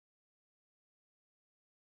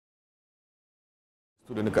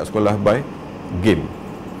Student dekat sekolah by game.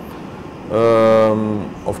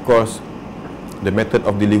 Of course, the method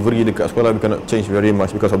of delivery dekat sekolah we cannot change very much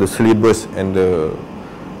because of the syllabus and the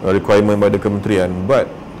requirement by the kementerian. But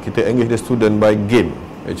kita engage the student by game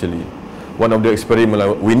actually. One of the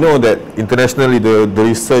experiment, we know that internationally the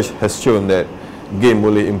research has shown that game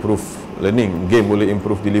boleh improve learning, game boleh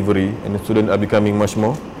improve delivery, and the student are becoming much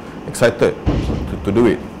more excited to do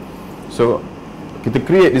it. So kita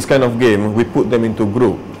create this kind of game, we put them into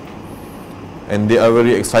group and they are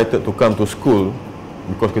very excited to come to school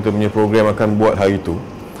because kita punya program akan buat hari tu.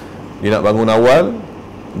 Dia nak bangun awal,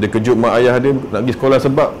 dia kejut mak ayah dia nak pergi sekolah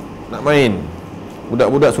sebab nak main.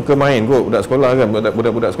 Budak-budak suka main kot, budak sekolah kan,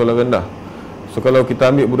 budak-budak sekolah rendah. So kalau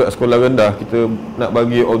kita ambil budak sekolah rendah, kita nak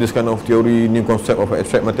bagi all this kind of theory, new concept of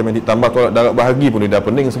abstract mathematics, tambah tolak darab bahagi pun dia dah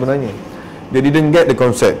pening sebenarnya. Dia didn't get the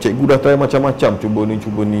concept. Cikgu dah try macam-macam, cuba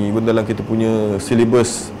ni, benda dalam kita punya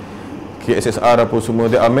syllabus KSSR apa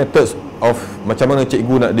semua. There are methods of macam mana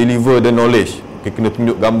cikgu nak deliver the knowledge. Okay, kena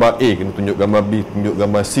tunjuk gambar A, kena tunjuk gambar B, tunjuk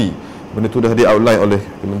gambar C. Benda tu dah di-outline oleh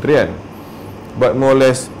kementerian. But more or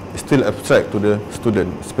less still abstract to the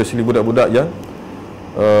student, especially budak-budak yang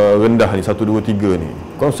rendah ni, 1, 2, 3 ni.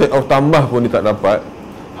 Konsep of tambah pun dia tak dapat.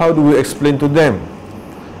 How do we explain to them?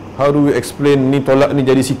 How do we explain ni tolak ni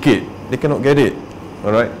jadi sikit? They cannot get it.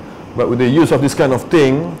 Alright? But with the use of this kind of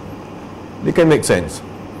thing, they can make sense.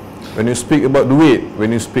 When you speak about duit,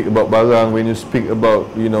 when you speak about barang, when you speak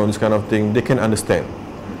about, you know, this kind of thing, they can understand.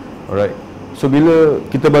 Alright? So bila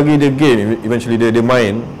kita bagi dia game, eventually dia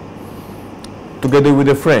main together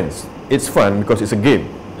with their friends. It's fun because it's a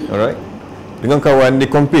game. Alright? Dengan kawan,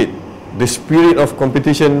 they compete. The spirit of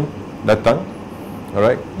competition datang.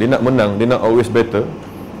 Alright? Dia nak menang, dia nak always better.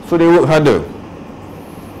 So they work harder.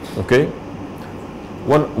 Okay?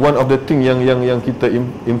 One of the thing yang kita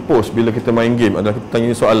impose bila kita main game adalah kita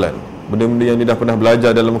tanya soalan. Benda-benda yang dia dah pernah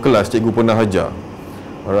belajar dalam kelas, cikgu pernah ajar.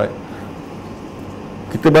 Alright?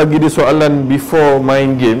 Kita bagi dia soalan before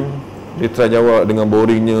main game, dia try jawab dengan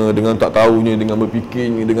boringnya, dengan tak tahunya, dengan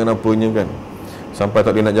berfikirnya, dengan apanya kan. Sampai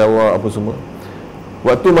tak dia nak jawab apa semua.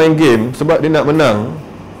 Waktu main game, sebab dia nak menang,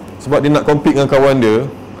 sebab dia nak compete dengan kawan dia,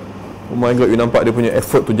 oh my god, you nampak dia punya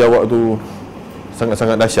effort tu jawab tu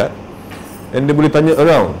sangat-sangat dahsyat. And dia boleh tanya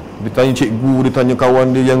around, dia tanya cikgu, dia tanya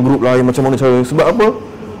kawan dia yang grup lain macam mana cara. Sebab apa?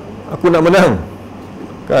 Aku nak menang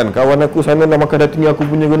kan, kawan aku sana dah makan dah tinggi, aku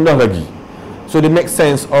punya rendah lagi. So they make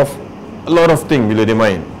sense of a lot of thing bila dia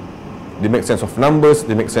main. They make sense of numbers,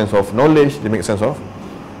 they make sense of knowledge, they make sense of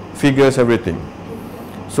figures, everything.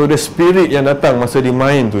 So the spirit yang datang masa dia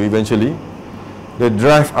main tu eventually, they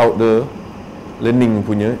drive out the learning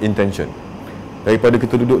punya intention. Daripada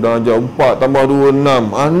kita duduk dalam jawab 4 tambah 2,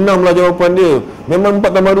 6. 6 lah jawapan dia. Memang 4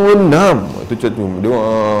 tambah 2, 6. Itu macam tu. Dia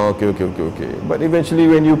okay. But eventually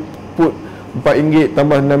when you put RM4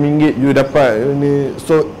 tambah RM6, you dapat ni.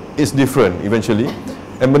 So it's different eventually.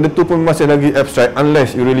 And benda tu pun masih lagi abstract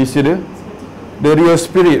unless you really see the real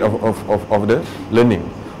spirit of the learning.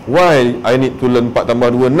 Why I need to learn 4 tambah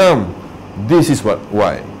 2, 6? This is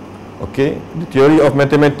why. Okay? The theory of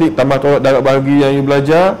mathematics tambah tolak darab bahagi yang you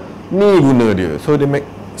belajar, ni guna dia. So they make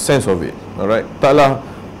sense of it. Alright? Taklah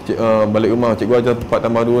balik rumah cikgu ajar 4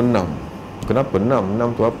 tambah 2, 6. Kenapa 6?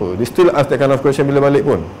 6 tu apa? They still ask that kind of question bila balik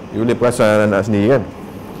pun. You boleh perasan anak sendiri kan.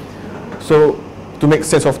 So to make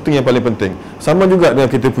sense of thing yang paling penting. Sama juga dengan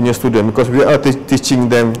kita punya student, because we are teaching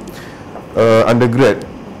them undergrad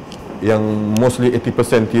yang mostly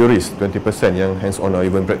 80% theories, 20% yang hands on or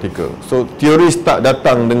even practical. So theories tak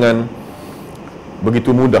datang dengan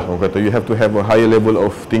begitu mudah. Orang kata you have to have a higher level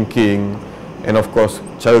of thinking, and of course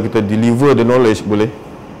cara kita deliver the knowledge boleh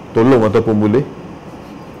tolong ataupun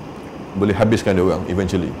boleh habiskan dia orang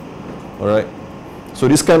eventually. Alright, so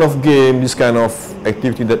this kind of game, this kind of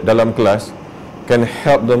activity dalam kelas can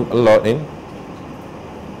help them a lot in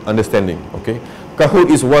understanding. Okay,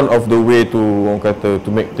 Kahoot is one of the way to, orang kata, to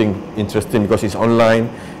make things interesting because it's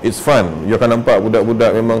online, it's fun. You akan nampak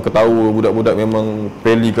budak-budak memang ketawa, budak-budak memang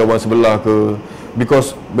peli kawan sebelah ke.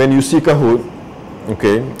 Because when you see Kahoot,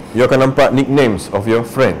 okay, you akan nampak nicknames of your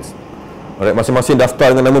friends. Alright, masing-masing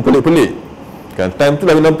daftar dengan nama pelik-pelik. Kan, time tu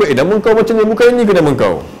lagi nampak, nama kau macam ni, bukan ni ke nama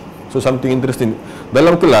kau? So something interesting.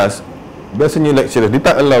 Dalam kelas, biasanya lecturer, dia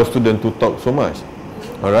tak allow student to talk so much.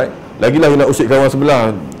 Alright, lagi-lagi nak usik kawan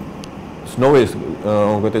sebelah, no way,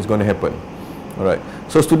 orang kata it's gonna happen. Alright,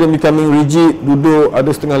 so student becoming rigid, duduk,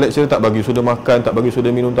 ada setengah lecturer tak bagi sudah makan, tak bagi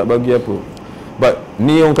sudah minum, tak bagi apa. But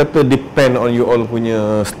ni orang kata depend on you all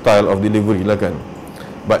punya style of delivery lah kan.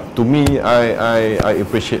 But to me, I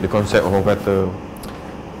appreciate the concept of orang kata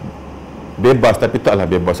bebas, tapi taklah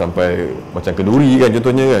bebas sampai macam kenduri kan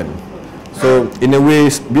contohnya kan. So in a way,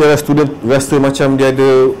 biar student rasa macam dia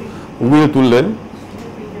ada will to learn,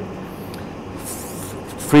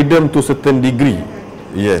 freedom to certain degree.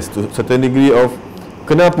 Yes, to certain degree of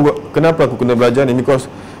kenapa aku kena belajar ni, because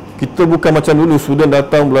kita bukan macam dulu student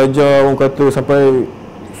datang belajar, orang kata sampai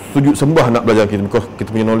sujud sembah nak belajar kita, because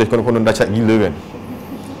kita punya knowledge konon-konon dahsyat gila kan.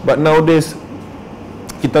 But nowadays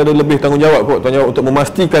kita ada lebih tanggungjawab kot, tanggungjawab untuk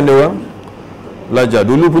memastikan dia orang belajar.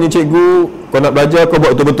 Dulu punya cikgu, kau nak belajar kau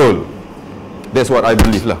buat betul-betul. That's what I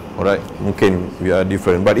believe lah. Alright, mungkin we are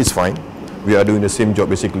different, but it's fine. We are doing the same job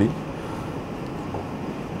basically.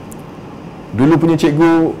 Dulu punya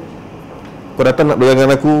cikgu, kau datang nak belajar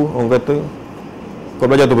dengan aku, orang kata kau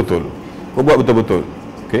belajar betul-betul, kau buat betul-betul.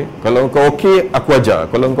 Okay? Kalau kau okey, aku ajar.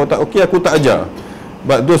 Kalau kau tak okey, aku tak ajar.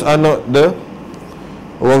 But those are not the,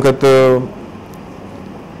 orang kata,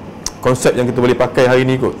 konsep yang kita boleh pakai hari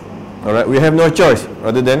ni kot. Alright, we have no choice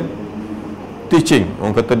rather than teaching.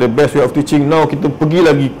 Orang kata the best way of teaching, now kita pergi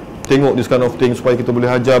lagi tengok this kind of thing supaya kita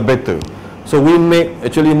boleh ajar better. So we make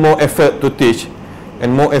actually more effort to teach and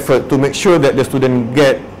more effort to make sure that the student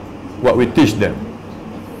get what we teach them.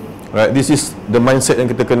 Right, this is the mindset yang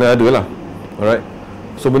kita kena ada lah. Alright,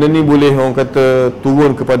 so benda ni boleh orang kata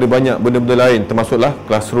turun kepada banyak benda-benda lain, termasuklah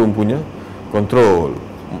classroom punya control.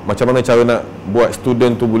 Macam mana cara nak buat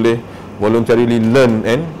student tu boleh voluntarily learn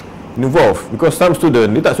and involve, because some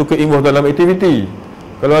student dia tak suka involve dalam aktiviti.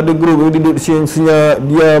 Kalau ada group dia duduk senyap,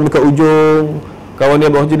 diam dekat ujung, kawan dia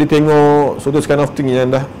bawah je dia tengok, so this kind of thing yang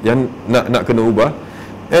nak kena ubah.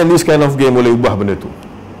 And this kind of game boleh ubah benda tu.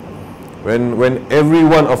 When every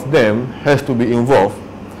one of them has to be involved,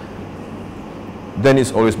 then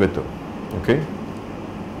it's always better. Okay,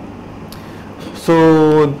 so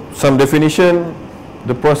some definition: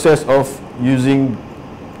 the process of using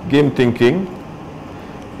game thinking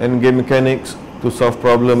and game mechanics to solve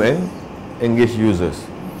problem and engage users.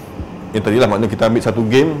 Yang tadilah makna kita ambil satu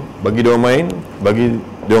game, bagi dia orang main, bagi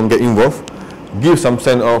dia orang get involved, give some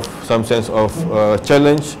sense of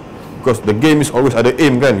challenge, because the game is always ada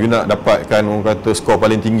aim kan. You nak dapatkan orang kata skor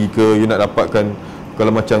paling tinggi ke, you nak dapatkan,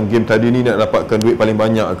 kalau macam game tadi ni nak dapatkan duit paling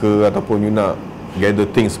banyak ke, ataupun you nak gather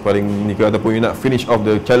things paling ni ke, ataupun you nak finish off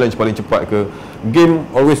the challenge paling cepat ke. Game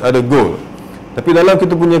always ada goal. Tapi dalam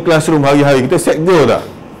kita punya classroom hari-hari, kita set goal tak?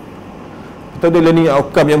 Kita ada learning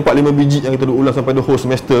outcome yang 4-5 biji yang kita duk ulang sampai the whole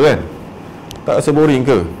semester kan? Tak rasa boring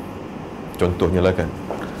ke? Contohnya lah kan,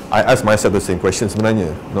 I ask myself the same question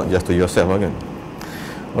sebenarnya, not just to yourself lah kan.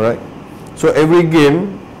 Alright, so every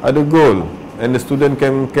game ada goal, and the student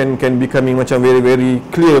can becoming macam very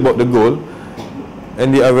clear about the goal,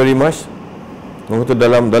 and they are very much orang kata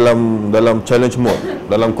dalam challenge mode,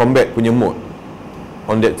 dalam combat punya mode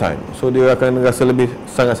on that time. So dia akan rasa lebih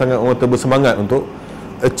sangat-sangat orang kata bersemangat untuk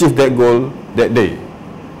achieve that goal that day.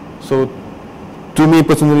 So to me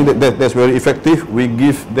personally, that's very effective. We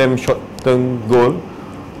give them short term goal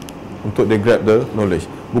untuk they grab the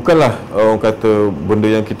knowledge. Bukanlah orang kata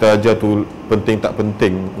benda yang kita ajar tu penting tak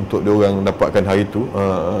penting untuk dia orang dapatkan hari tu,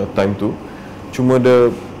 time tu. Cuma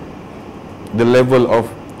the level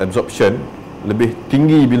of absorption lebih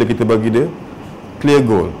tinggi bila kita bagi dia clear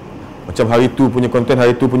goal. Macam hari tu punya content,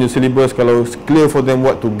 hari tu punya syllabus, kalau clear for them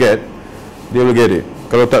what to get, they will get it.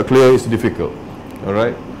 Kalau tak clear, it's difficult.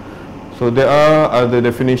 Alright, so there are other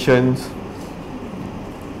definitions.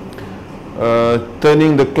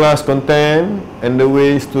 Turning the class content and the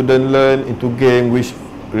way student learn into game with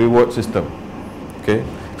reward system. Okay,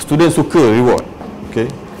 student suka reward. Okay,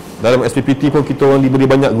 dalam SPPT pun kita orang diberi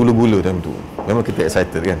banyak gula-gula time tu. Memang kita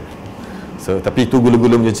excited kan. So tapi itu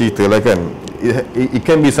gula-gula punya cerita lah kan. It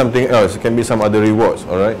can be something else. It can be some other rewards.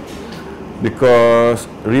 Alright, because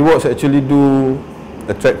rewards actually do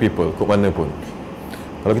attract people ke mana pun.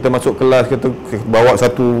 Kalau kita masuk kelas, kita bawa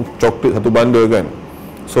satu coklat, satu bundle kan.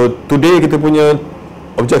 So today kita punya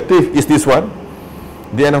objective is this one.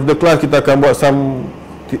 The end of the class kita akan buat some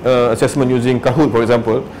assessment using Kahoot for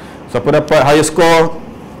example. Siapa dapat higher score,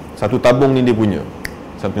 satu tabung ni dia punya,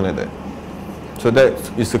 something like that. So that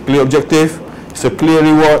is a clear objective, it's a clear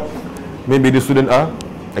reward. Maybe the student are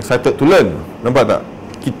excited to learn. Nampak tak?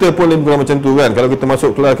 Kita pun lebih kurang macam tu kan. Kalau kita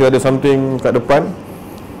masuk kelas, kita ada something kat depan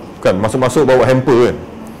kan, masuk-masuk bawa hamper kan,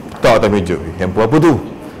 tak atas meja, hamper apa tu,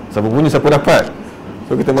 siapa punya, siapa dapat.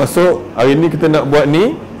 So kita masuk, hari ni kita nak buat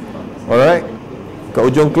ni. Alright, kat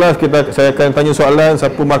ujung kelas saya akan tanya soalan,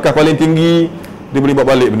 siapa markah paling tinggi, dia boleh buat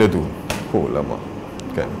balik benda tu. Oh lama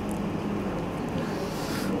kan.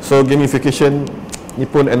 So gamification ni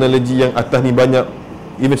pun analogi yang atas ni banyak.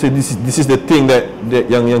 Even say this is the thing that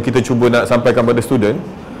yang kita cuba nak sampaikan pada student,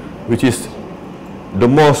 which is the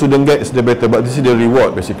more student gets the better, but this is the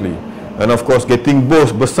reward basically. And of course getting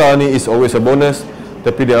both besar ni is always a bonus,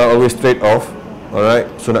 tapi they are always trade off. Alright,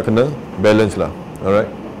 so nak kena balance lah.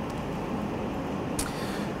 Alright.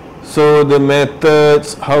 So the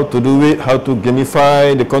methods, how to do it, how to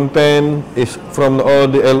gamify the content is from all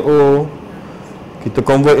the LO. Kita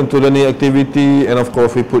convert into learning activity, and of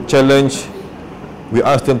course we put challenge. We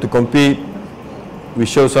ask them to compete. We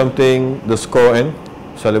show something, the score, and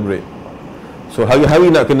celebrate. So hari-hari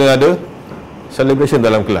nak kena ada celebration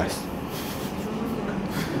dalam kelas.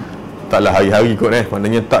 Taklah hari-hari kot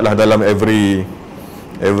maknanya taklah dalam every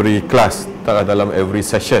class, taklah dalam every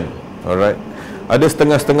session. Alright. Ada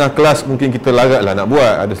setengah-setengah kelas mungkin kita larat lah nak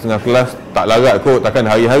buat. Ada setengah kelas tak larat kot, takkan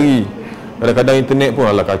hari-hari. Kadang-kadang internet pun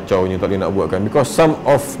alah kacaunya, tak boleh nak buat kan. Because some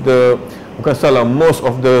of the, bukan salah, most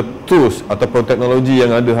of the tools ataupun teknologi yang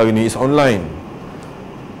ada hari ni is online.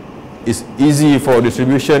 It's easy for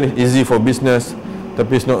distribution, it's easy for business,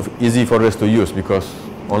 tapi it's not easy for us to use because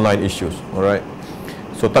online issues. Alright.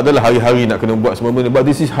 So tak adalah hari-hari nak kena buat semua benda, but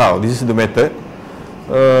this is how, this is the method.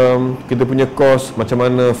 Kita punya course macam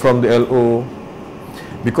mana from the LO,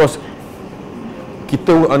 because kita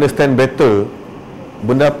will understand better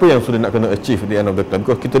benda apa yang sudah nak kena achieve at the end of the time,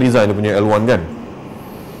 because kita resign dia punya L1 kan.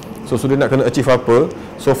 So sudah nak kena achieve apa,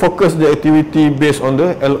 so focus the activity based on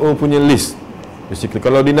the LO punya list. Basically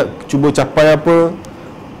kalau dia nak cuba capai apa,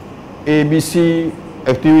 ABC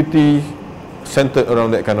activity centered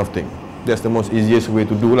around that kind of thing. That's the most easiest way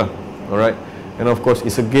to do lah. Alright. And of course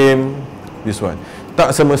it's a game, this one.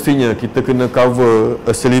 Tak semestinya kita kena cover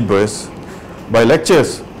a syllabus by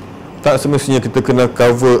lectures. Tak semestinya kita kena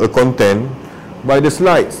cover a content by the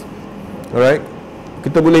slides. Alright.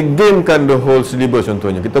 Kita boleh gamekan the whole syllabus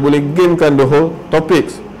contohnya. Kita boleh gamekan the whole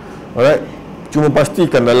topics. Alright. Cuma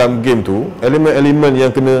pastikan dalam game tu elemen-elemen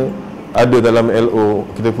yang kena ada dalam LO,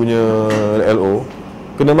 kita punya LO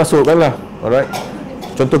kena masukkan lah. Alright.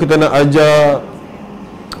 Contoh kita nak ajar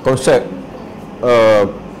konsep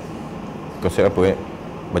konsep apa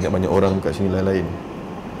banyak-banyak orang kat sini lain-lain.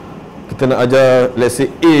 Kita nak ajar let's say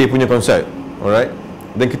A punya konsep. Alright.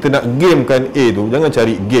 Dan kita nak gamekan A tu, jangan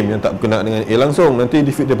cari game yang tak berkenaan dengan A langsung, nanti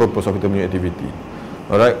defeat the purpose of kita punya activity.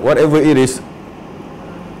 Alright. Whatever it is,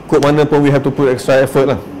 kod mana pun we have to put extra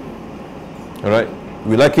effort lah. Alright.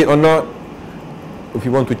 We like it or not, if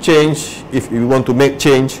we want to change, if we want to make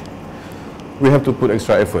change, we have to put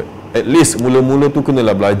extra effort. At least mula-mula tu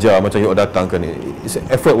kenalah belajar macam you datang kan. It's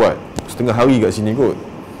effort what? Setengah hari kat sini kot.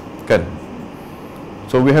 Kan?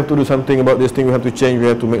 So we have to do something about this thing, we have to change,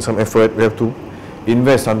 we have to make some effort, we have to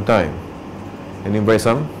invest some time and invest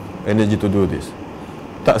some energy to do this.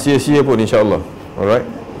 Tak sia-sia pun insya-Allah. Alright?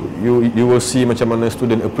 You will see macam mana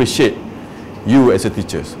student appreciate you as a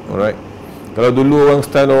teachers. Alright? Kalau dulu orang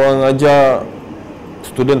style orang ajar,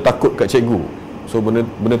 student takut kat cikgu. So benda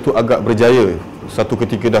tu agak berjaya satu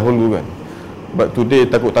ketika dahulu kan. But today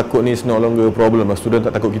takut-takut ni is no longer a problem.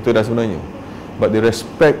 Student tak takut kita dah sebenarnya. But they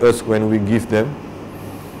respect us when we give them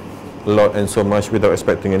a lot and so much without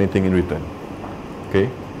expecting anything in return.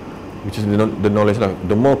 Okay? Which is the knowledge lah.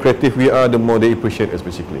 The more creative we are, the more they appreciate us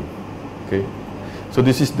basically. Okay? So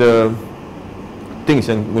this is the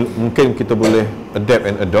things yang mungkin kita boleh adapt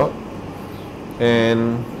and adopt.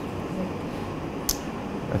 And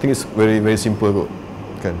I think it's very very simple kot.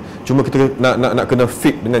 Kan? Cuma kita nak kena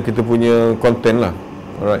fit dengan kita punya content lah.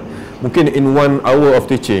 Alright. Mungkin in 1 hour of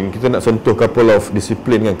teaching kita nak sentuh couple of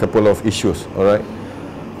discipline kan, couple of issues. Alright.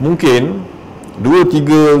 Mungkin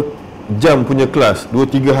 2-3 jam punya kelas,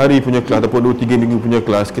 2-3 hari punya kelas ataupun 2-3 minggu punya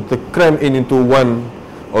kelas, kita cram into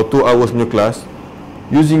 1 or 2 hours punya kelas.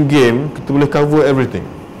 Using game, kita boleh cover everything.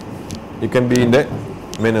 It can be in that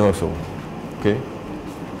manner also. Okay.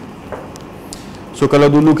 So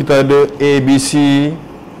kalau dulu kita ada A, B, C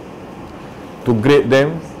to grade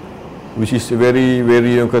them, which is very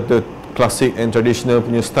yang kata classic and traditional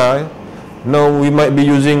punya style. Now we might be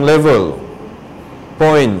using level,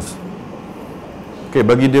 points. Okay,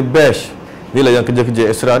 bagi dia bash. Inilah yang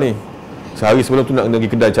kerja-kerja extra ni. Sehari sebelum tu nak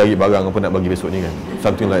pergi kedai cari barang apa nak bagi besok ni kan.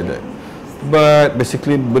 Something like that. But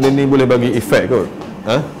basically benda ni boleh bagi effect kot.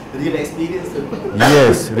 Real experience tu.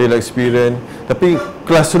 Yes, real experience. Tapi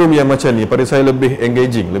classroom yang macam ni pada saya lebih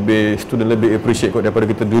engaging, lebih student lebih appreciate kot daripada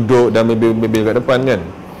kita duduk dan mobil kat depan kan.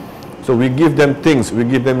 So we give them things, we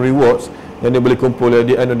give them rewards yang dia boleh kumpul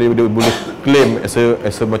di end dia boleh claim as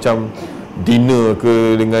a macam dinner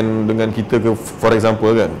ke dengan kita ke for example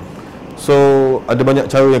kan. So ada banyak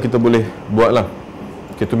cara yang kita boleh buat lah,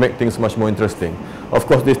 okay, to make things much more interesting. Of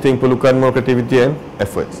course this thing perlukan more creativity and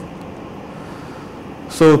efforts.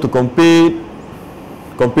 So to compete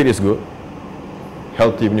is good,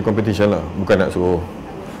 healthy punya competition lah, bukan nak suruh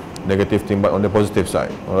negative thing, but on the positive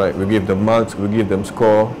side. Alright, we give them marks, we give them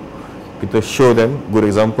score, kita show them good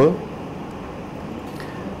example.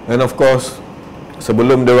 And of course,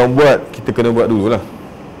 sebelum dia orang buat, kita kena buat dululah.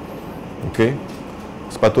 Okay,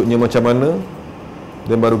 sepatutnya macam mana,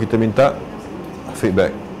 dan baru kita minta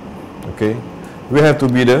feedback. Okay, we have to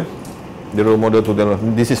be the role model to them.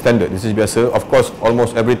 This is standard, this is biasa. Of course,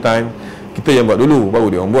 almost every time kita yang buat dulu, baru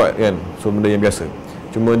dia orang buat kan. So benda yang biasa.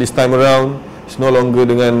 Cuma this time around, it's no longer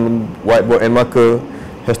dengan whiteboard and marker,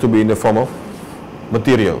 has to be in the form of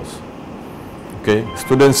materials. Okay,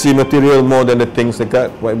 students see material more than the things dekat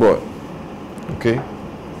whiteboard. Okay,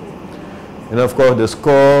 and of course the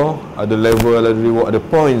score, ada level, ada reward, ada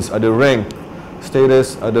points, ada rank,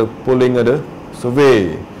 status, ada polling, ada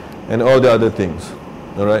survey, and all the other things.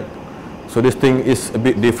 Alright, so this thing is a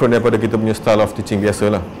bit different daripada kita punya style of teaching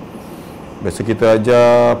biasa lah. Biasa kita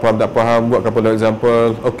ajar, faham tak faham, buat couple of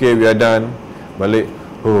example, okay we are done, balik,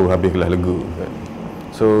 oh habislah lega kan.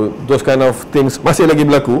 So those kind of things masih lagi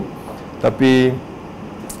berlaku, tapi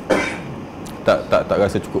tak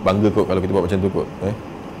rasa cukup bangga kot kalau kita buat macam tu kot.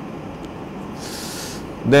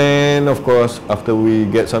 Then of course after we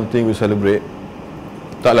get something we celebrate.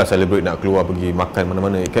 Taklah celebrate nak keluar pergi makan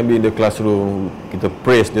mana-mana. It can be in the classroom, kita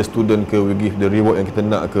praise the student ke, we give the reward yang kita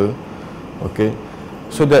nak ke. Okay,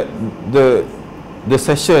 so that the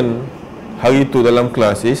session hari tu dalam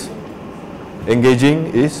kelas is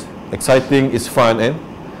engaging, is exciting, is fun and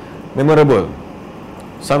memorable.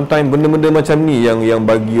 Sometimes benda-benda macam ni yang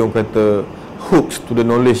bagi orang kata hooks to the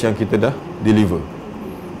knowledge yang kita dah deliver.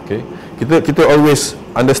 Okay, kita always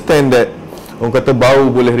understand that orang kata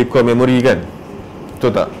bau boleh recall memory kan,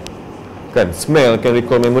 betul tak? Kan, smell can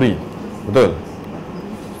recall memory, betul?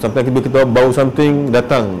 Sometimes kita bau something,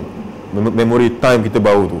 datang memory time kita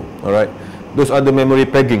bau tu. Alright, those are the memory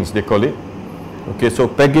peggings they call it. Okay, so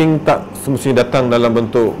pegging tak semestinya datang dalam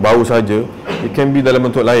bentuk bau saja. It can be dalam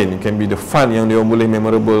bentuk lain. It can be the fun yang dia boleh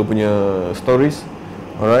memorable punya stories.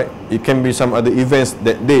 Alright, it can be some other events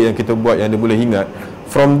that day yang kita buat yang dia boleh ingat.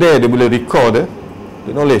 From there dia boleh recall the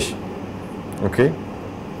knowledge. Okay,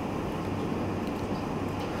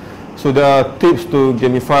 so there are tips to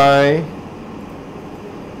gamify.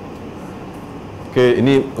 Okay,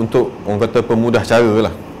 ini untuk orang kata pemudah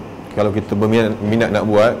cara lah. Kalau kita berminat nak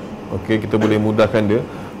buat, okay, kita boleh mudahkan dia.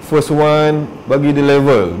 First one, bagi dia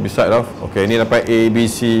level beside of. Okay, ni dapat A, B,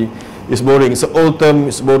 C. It's boring. It's an old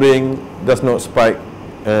term. It's boring. Does not spike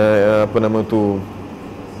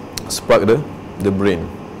spark the brain.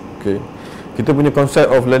 Okay, kita punya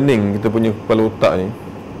concept of learning, kita punya kepala otak ni,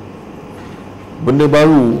 benda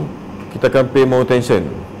baru kita akan pay more attention.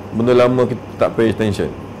 Benda lama kita tak pay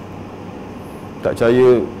attention. Tak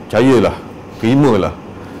percayalah, terimalah.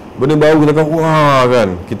 Benda baru kita akan wah kan,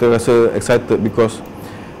 kita rasa excited because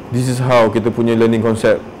this is how kita punya learning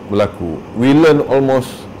concept berlaku. We learn almost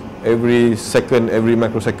every second, every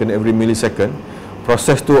microsecond, every millisecond.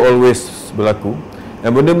 Proses tu always berlaku.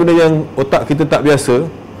 Dan benda-benda yang otak kita tak biasa,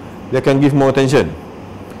 dia akan give more attention.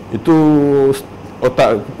 Itu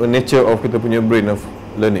otak, nature of kita punya brain of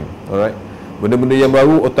learning. Alright, benda-benda yang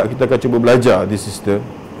baru otak kita akan cuba belajar. This is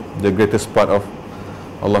the greatest part of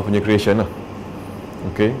Allah punya creation lah.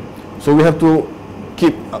 Okay, so we have to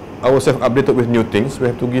keep ourselves updated with new things. We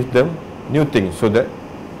have to give them new things so that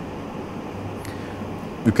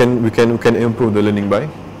we can improve the learning by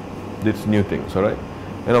these new things. Alright,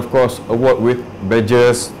 and of course award with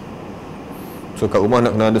badges. So kat rumah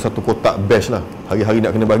nak kena ada satu kotak badge lah, hari-hari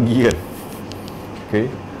nak kena bagi kan. Okay,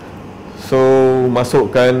 so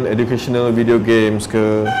masukkan educational video games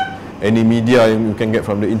ke, any media yang you can get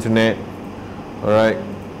from the internet. Alright,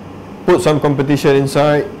 put some competition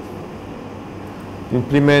inside.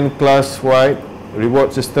 Implement class-wide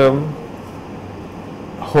reward system.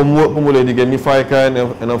 Homework pun boleh digamifikan,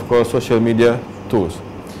 and of course social media tools.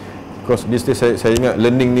 Because this day saya ingat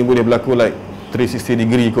learning ni boleh berlaku like 360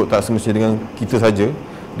 degree kot, tak semestinya dengan kita saja.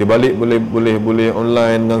 Dia balik boleh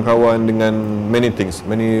online dengan kawan, dengan many things,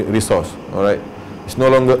 many resource. Alright, it's no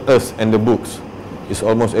longer us and the books. It's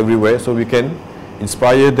almost everywhere, so we can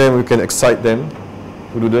inspire them, we can excite them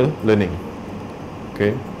to do the learning.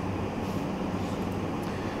 Okay,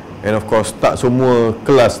 and of course tak semua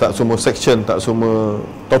kelas, tak semua section, tak semua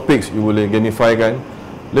topics you boleh gamify kan.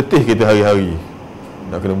 Letih kita hari-hari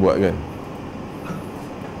nak kena buat kan.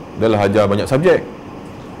 Dah lah ajar banyak subjek,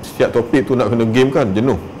 setiap topik tu nak kena game kan,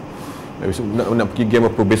 jenuh. Nak pergi game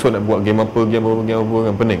apa, besok nak buat game apa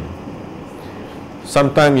kan, pening.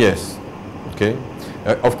 Sometimes yes. Okay,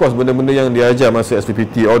 of course benda-benda yang diajar masa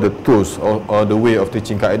SPPT, all the tools or the way of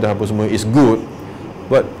teaching, kaedah apa semua is good,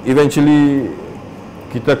 but eventually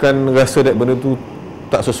kita akan rasa that benda tu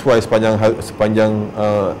tak sesuai sepanjang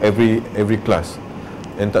every class,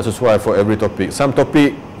 and tak sesuai for every topic. Some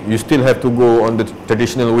topic you still have to go on the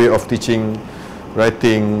traditional way of teaching,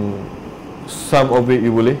 writing, some of it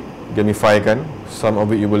you boleh gamify kan, some of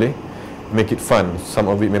it you boleh make it fun, some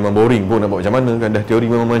of it memang boring pun nak buat macam mana kan, dah teori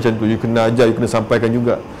memang macam tu, you kena ajar, you kena sampaikan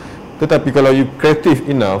juga. Tetapi kalau you creative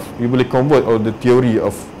enough, you boleh convert all the theory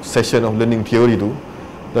of session of learning theory tu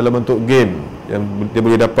dalam bentuk game yang dia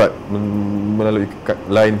boleh dapat melalui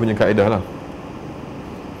lain punya kaedah lah.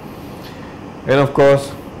 And of course,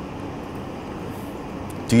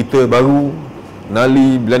 cerita baru,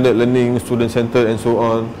 Nali, blended learning, student centered and so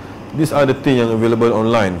on. These are the things yang available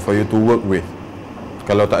online for you to work with.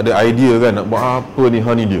 Kalau tak ada idea kan, nak buat apa ni,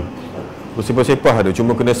 ni dia bersepah-sepah ada,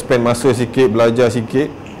 cuma kena spend masa sikit, belajar sikit.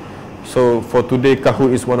 So for today,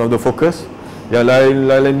 Kahoot is one of the focus. Yang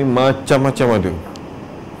lain-lain ni macam-macam ada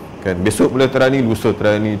kan. Besok boleh try ni, lusa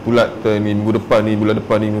try ni, pulat try ni, minggu depan ni, bulan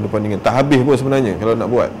depan ni, minggu depan ni kan. Tak habis pun sebenarnya kalau nak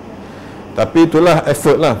buat. Tapi itulah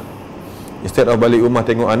effort lah. Instead of balik rumah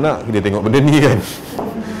tengok anak, kita tengok benda ni kan.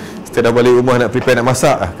 Instead of balik rumah nak prepare nak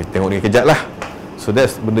masak, kita tengok ni kejap lah. So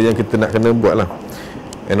that's benda yang kita nak kena buat lah.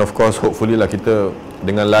 And of course, hopefully lah kita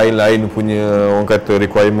dengan lain-lain punya orang kata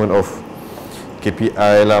requirement of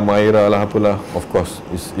KPI lah, Maira lah, apalah. Of course,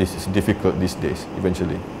 it's difficult these days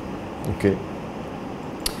eventually. Okay.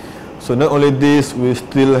 So not only this, we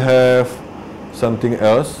still have something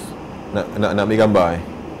else. Nak ambil gambar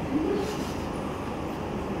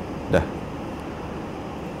dah.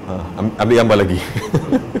 Ambil gambar lagi.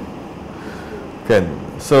 Kan.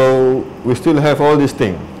 So we still have all these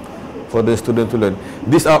things for the student to learn.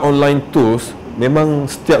 These are online tools. Memang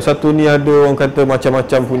setiap satu ni ada orang kata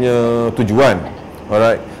macam-macam punya tujuan.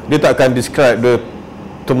 Alright. Dia tak akan describe the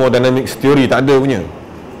thermodynamics theory, tak ada punya.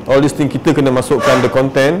 All these things kita kena masukkan the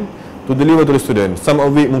content to deliver to the student. Some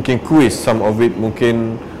of it mungkin quiz, some of it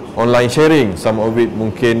mungkin online sharing, some of it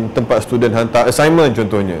mungkin tempat student hantar assignment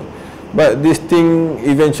contohnya. But this thing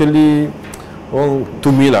eventually, to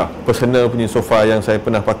me lah, personal punya so far yang saya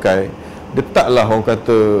pernah pakai, dia taklah orang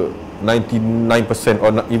kata 99% or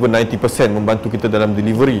even 90% membantu kita dalam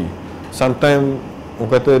delivery. Sometimes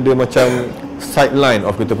orang kata dia macam sideline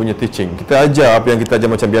of kita punya teaching. Kita ajar apa yang kita ajar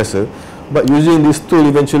macam biasa, but using this tool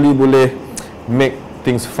eventually boleh make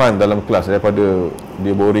things fun dalam kelas daripada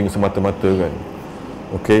dia boring semata-mata kan.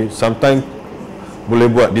 Okay, sometimes boleh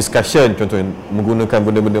buat discussion contohnya menggunakan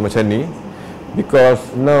benda-benda macam ni, because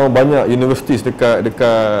now banyak universities dekat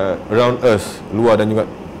around us, luar dan juga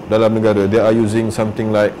dalam negara, they are using something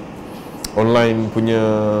like online punya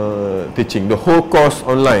teaching, the whole course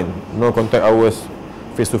online, no contact hours,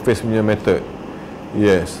 face to face punya method.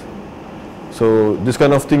 Yes, so this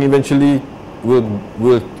kind of thing eventually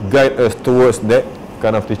will guide us towards that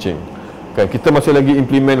kind of teaching kan. Kita masih lagi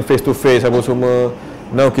implement face to face apa semua.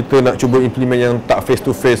 Now kita nak cuba implement yang tak face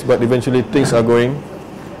to face, but eventually things are going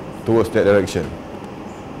towards that direction.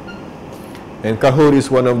 And Kahoot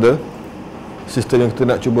is one of the system yang kita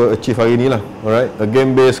nak cuba achieve hari ni lah. Alright, a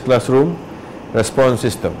game based classroom response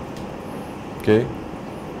system. Okay,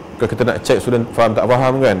 kalau kita nak check student faham tak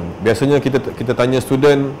faham kan, biasanya kita tanya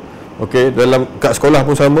student, okay, dalam kat sekolah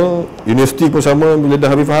pun sama, universiti pun sama, bila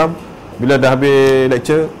dah habis faham, bila dah habis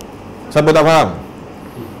lecture, siapa tak faham?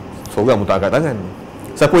 Seorang pun tak angkat tangan.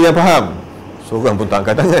 Siapa yang faham? Seorang pun tak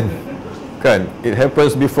angkat tangan. Kan? It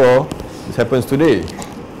happens before, it happens today.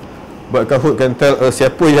 But Kahoot can tell us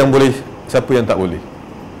siapa yang boleh, siapa yang tak boleh.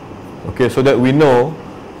 Okay, so that we know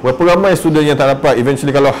berapa ramai student yang tak dapat.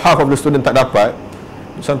 Eventually kalau half of the student tak dapat,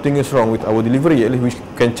 something is wrong with our delivery. At least we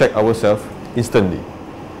can check ourselves instantly.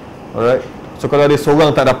 Alright. So kalau ada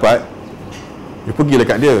seorang tak dapat, you pergi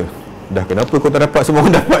dekat dia. Dah kenapa kau tak dapat, semua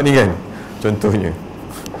orang dapat ni kan? Contohnya.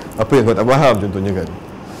 Apa yang kau tak faham contohnya kan?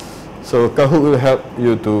 So Kahoot will help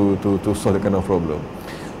you to solve that kind of problem.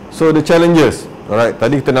 So the challenges, alright.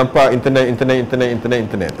 Tadi kita nampak internet.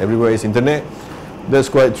 Everywhere is internet.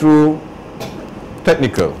 That's quite true.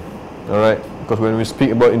 Technical, alright. Because when we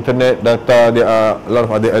speak about internet data, there are a lot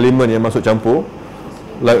of other element yang masuk campur,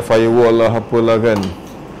 like firewall lah, apalah kan,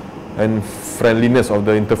 and friendliness of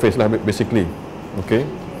the interface lah basically. Okay.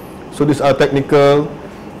 So these are technical,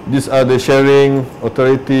 these are the sharing,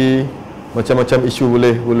 authority, macam-macam isu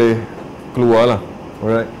boleh keluar lah.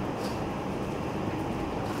 Alright.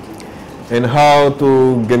 And how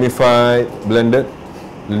to gamify blended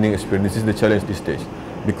learning experience. This is the challenge this stage.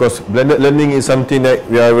 Because blended learning is something that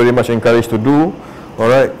we are very much encouraged to do.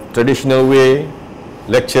 Alright, traditional way,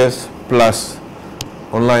 lectures plus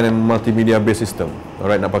online and multimedia based system.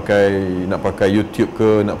 Alright, nak pakai YouTube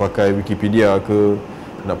ke, nak pakai Wikipedia ke,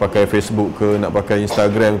 nak pakai Facebook ke, nak pakai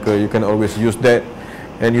Instagram ke, you can always use that.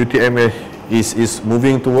 And UTMLead is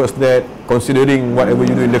moving towards that, considering whatever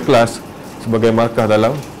you do in the class sebagai markah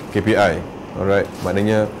dalam KPI. Alright,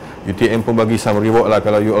 maknanya UTM pun bagi some reward lah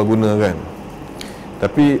kalau you all guna kan.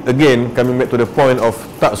 Tapi again, coming back to the point of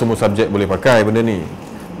tak semua subjek boleh pakai benda ni,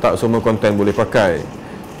 tak semua content boleh pakai.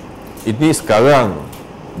 Ini sekarang,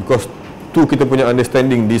 because tu kita punya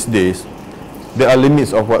understanding these days, there are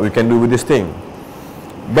limits of what we can do with this thing.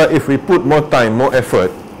 But if we put more time, more effort,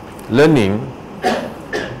 learning,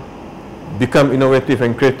 become innovative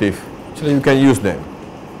and creative, actually we can use them.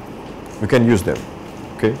 We can use them.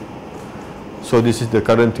 Okay. So this is the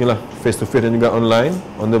current thing lah, face to face dan juga online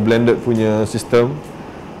on the blended punya system.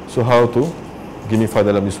 So how to gamify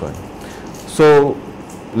dalam this one. So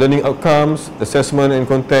learning outcomes, assessment and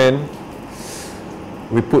content,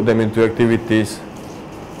 we put them into activities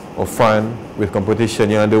of fun with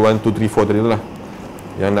competition yang ada 1, 2, 3, 4 tadi lah,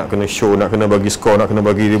 yang nak kena show, nak kena bagi score, nak kena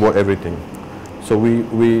bagi reward, everything. So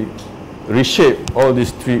we reshape all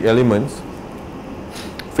these 3 elements,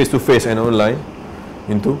 face to face and online,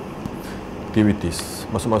 into activities.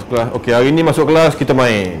 Masuk kelas, okay, hari ni masuk kelas kita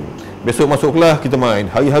main, besok masuk kelas kita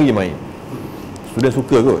main, hari-hari main. Student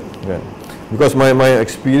suka kot kan, because my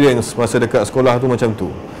experience masa dekat sekolah tu macam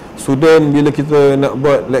tu. Student bila kita nak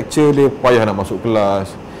buat lecture, dia payah nak masuk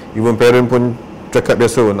kelas. Even parent pun cakap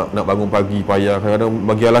biasa, nak bangun pagi payah, kadang-kadang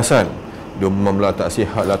bagi alasan dia memang lah tak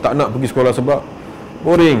sihat lah, tak nak pergi sekolah sebab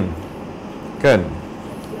boring kan.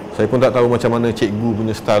 Saya pun tak tahu macam mana cikgu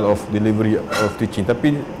punya style of delivery of teaching,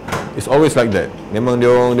 tapi it's always like that. Memang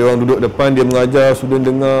dia orang duduk depan, dia mengajar, student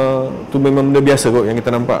dengar, tu memang benda biasa kot yang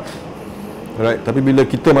kita nampak. Alright, tapi bila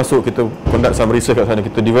kita masuk, kita conduct some research kat sana,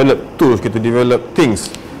 kita develop tools, kita develop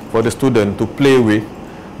things for the student to play with,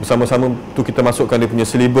 bersama-sama tu kita masukkan dia punya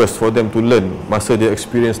syllabus for them to learn masa dia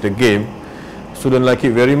experience the game. Student like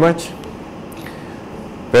it very much.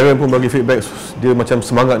 Parent pun bagi feedback, dia macam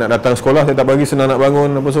semangat nak datang sekolah. Saya tak bagi, senang nak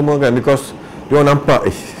bangun apa semua kan, because dia orang nampak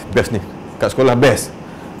best ni kat sekolah, best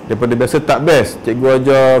daripada biasa tak best. Cikgu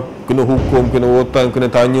ajar kena hukum, kena rotan, kena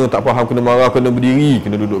tanya, tak faham kena marah, kena berdiri,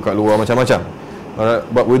 kena duduk kat luar, macam-macam. Alright,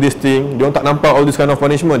 but with this thing, dia orang tak nampak all this kind of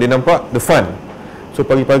punishment, dia nampak the fun. So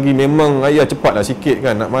pagi-pagi memang ayah cepat lah sikit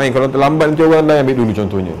kan nak main, kalau terlambat nanti orang lain ambil dulu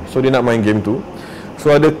contohnya. So dia nak main game tu.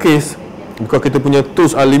 So ada case, because kita punya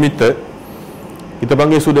tools are limited, kita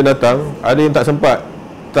panggil student datang, ada yang tak sempat,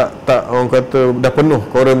 tak orang kata dah penuh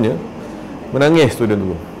quorumnya, menangis student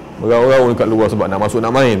tu, bergaul-gaul dekat luar sebab nak masuk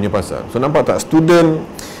nak main punya pasal. So nampak tak, student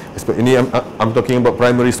ini, I'm talking about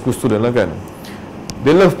primary school student lah kan,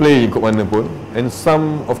 they love playing kat mana pun. And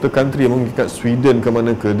some of the country, mungkin kat Sweden ke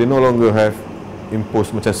mana ke, they no longer have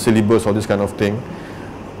impose macam syllabus or this kind of thing.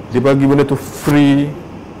 Dia bagi benda tu free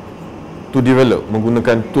to develop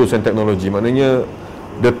menggunakan tools and technology. Maknanya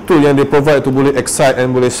the tool yang dia provide tu boleh excite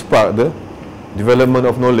and boleh spark the development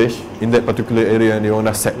of knowledge in that particular area yang dia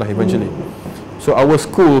orang dah set lah eventually. So our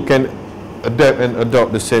school can adapt and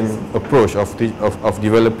adopt the same approach of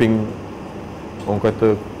developing, orang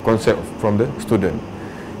kata, concept from the student.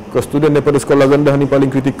 Because student daripada sekolah rendah ni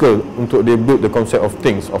paling critical untuk dia build the concept of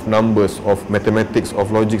things, of numbers, of mathematics,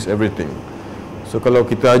 of logics, everything. So kalau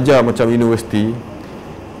kita ajar macam university,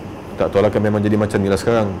 tak tahu lah kan, memang jadi macam ni lah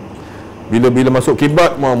sekarang. Bila masuk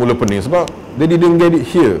kibat, mula pening sebab they didn't get it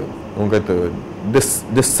here. Orang kata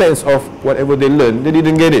the sense of whatever they learn, they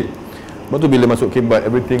didn't get it. Lepas tu bila masuk kibat,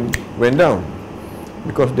 everything went down,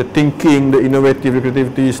 because the thinking, the innovative, the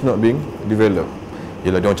creativity is not being developed.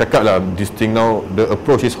 Yelah, dia orang cakap lah, this thing now, the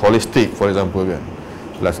approach is holistic, for example kan.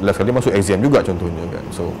 Last kali masuk exam juga contohnya kan.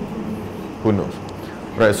 So who knows.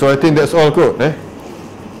 Right, so I think that's all kot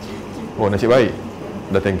Oh, nasib baik.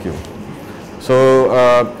 Dah, thank you. So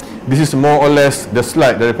this is more or less the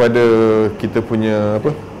slide daripada kita punya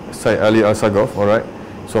Syed Ali Al-Sagaf. Alright,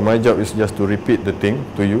 so my job is just to repeat the thing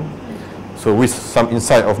to you, so with some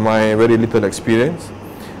insight of my very little experience.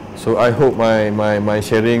 So I hope my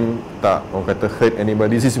sharing tak orang kata hurt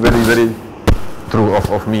anybody. This is very very true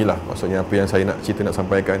of me lah, maksudnya apa yang saya nak cerita, nak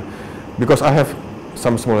sampaikan, because I have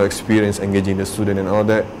some small experience engaging the student and all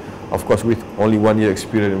that. Of course with only 1 year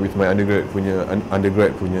experience with my undergrad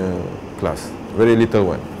punya class, very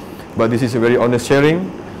little one, but this is a very honest sharing.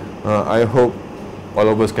 I hope all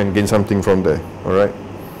of us can gain something from there. Alright,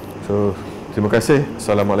 so terima kasih.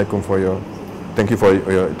 Assalamualaikum thank you for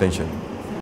your attention.